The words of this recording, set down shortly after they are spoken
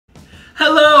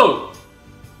Hello!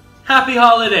 Happy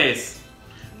holidays!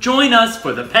 Join us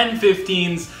for the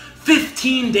Pen15's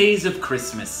 15 Days of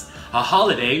Christmas, a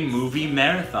holiday movie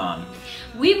marathon.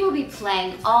 We will be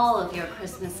playing all of your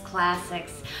Christmas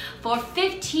classics for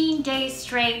 15 days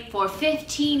straight, for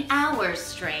 15 hours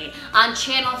straight, on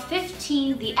Channel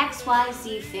 15, the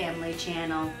XYZ Family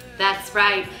Channel. That's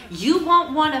right, you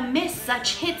won't want to miss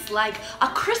such hits like A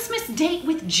Christmas Date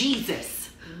with Jesus.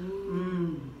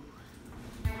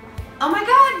 Oh my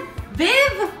God,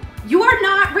 Viv, you are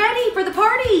not ready for the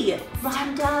party.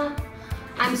 Rhonda,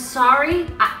 I'm sorry.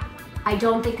 I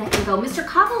don't think I can go. Mr.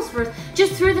 Cobblesworth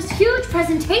just threw this huge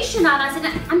presentation on us, and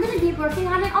I'm going to be working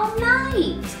on it all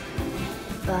night.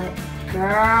 But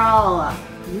girl,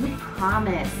 you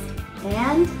promised,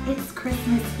 and it's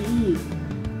Christmas Eve.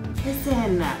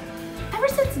 Listen, ever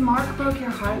since Mark broke your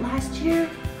heart last year,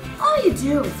 all you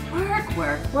do is work,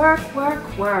 work, work,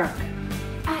 work, work.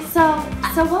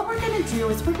 So what we're gonna do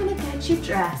is we're gonna get you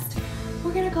dressed.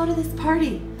 We're gonna go to this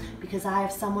party because I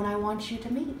have someone I want you to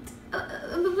meet.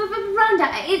 Rhonda,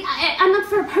 I'm up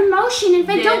for a promotion. If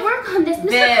I don't work on this,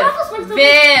 Mr. Cobblesworth will...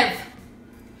 Viv!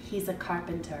 He's a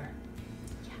carpenter.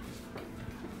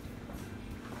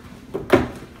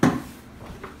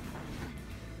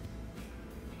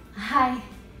 Hi,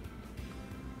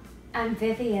 I'm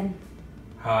Vivian.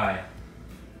 Hi,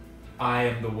 I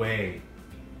am the way,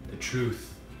 the truth,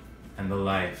 and the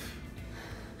life.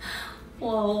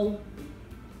 Whoa.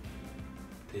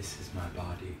 This is my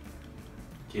body,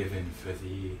 given for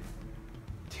thee.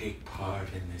 Take part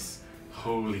in this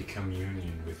holy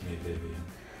communion with me, Vivian.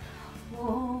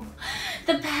 Whoa.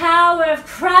 The power of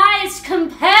Christ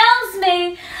compels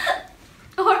me.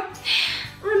 Or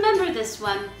remember this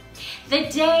one. The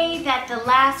day that the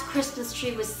last Christmas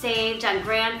tree was saved on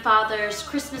Grandfather's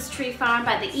Christmas tree farm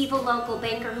by the evil local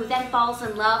banker who then falls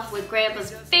in love with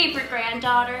Grandpa's favorite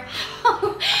granddaughter.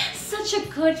 Oh, such a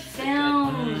good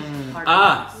film.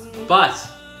 But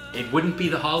it wouldn't be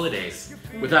the holidays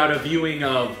without a viewing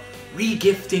of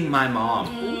Regifting My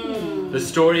Mom. The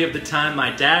story of the time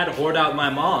my dad hoarded out my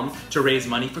mom to raise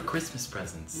money for Christmas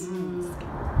presents.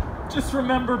 Just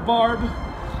remember, Barb,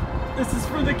 this is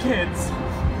for the kids.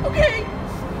 Okay.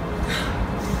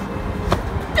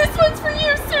 This one's for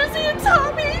you, Susie and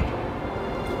Tommy.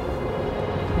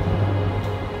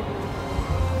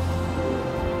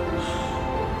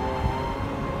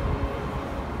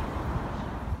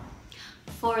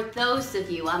 For those of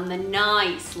you on the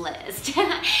nice list,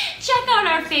 check out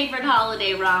our favorite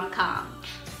holiday rom-com,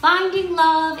 Finding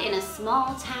Love in a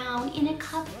Small Town in a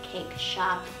Cupcake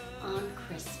Shop on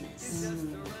Christmas.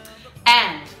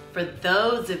 And for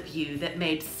those of you that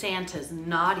made Santa's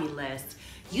naughty list,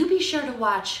 you be sure to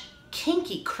watch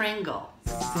Kinky Kringle.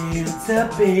 Santa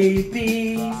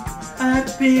baby,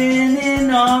 I've been an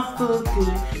awful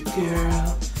good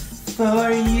girl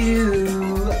for you.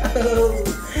 Oh,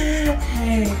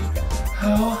 hey,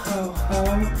 ho, ho, ho,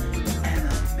 and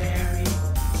a merry,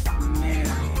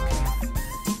 merry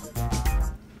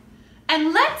Christmas.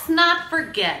 And let's not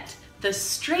forget the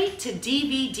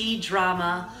straight-to-DVD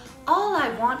drama, All I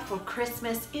Want for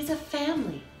Christmas is a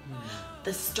Family.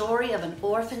 The story of an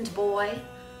orphaned boy,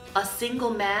 a single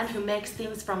man who makes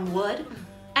things from wood,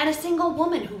 and a single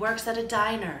woman who works at a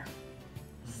diner.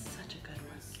 Such a good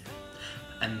one.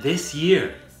 And this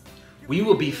year, we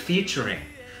will be featuring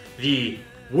the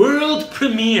world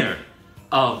premiere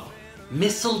of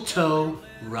Mistletoe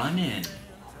Run-In.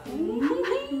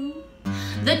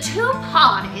 The two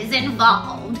parties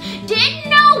involved did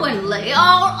knowingly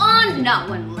or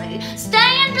unknowingly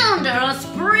stand under a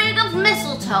sprig of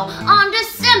mistletoe on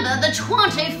December the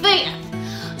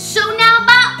 25th. So now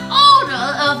by order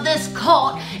of this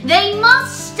court, they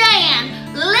must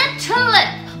stand lip to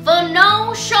lip for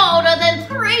no shorter than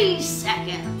 3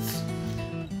 seconds.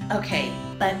 Okay,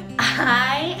 but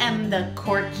I am the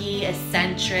quirky,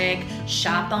 eccentric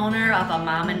shop owner of a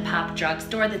mom and pop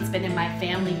drugstore that's been in my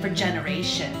family for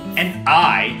generations. And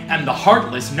I am the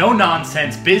heartless,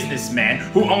 no-nonsense businessman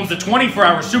who owns the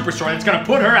 24-hour superstore that's gonna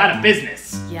put her out of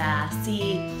business. Yeah,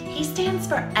 see, he stands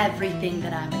for everything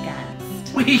that I'm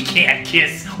against. We can't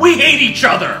kiss. We hate each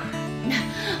other.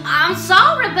 I'm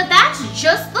sorry, but that's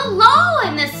just the law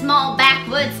in this small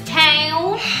backwoods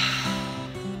town.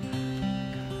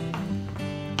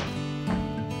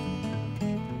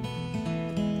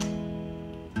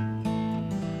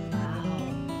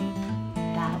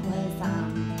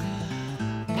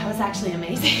 That was actually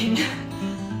amazing.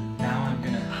 Now I'm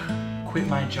gonna quit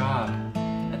my job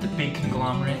at the big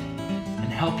conglomerate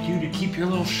and help you to keep your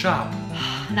little shop.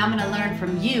 And I'm gonna learn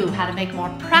from you how to make more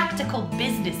practical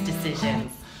business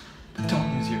decisions. But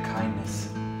don't lose your kindness.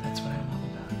 That's what I'm all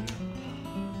about.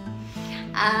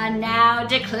 I now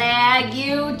declare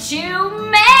you two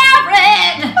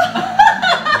married!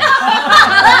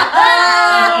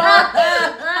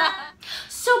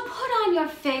 So put on your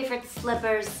favorite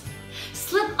slippers,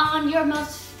 slip on your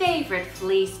most favorite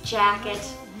fleece jacket,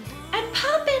 And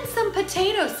pop in some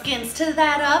potato skins to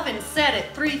that oven set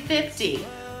at 350.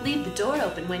 Leave the door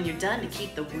open when you're done to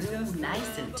keep the room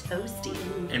nice and toasty.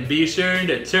 And be sure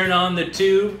to turn on the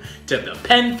tube to the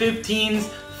Pen15's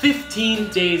 15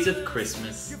 Days of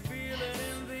Christmas.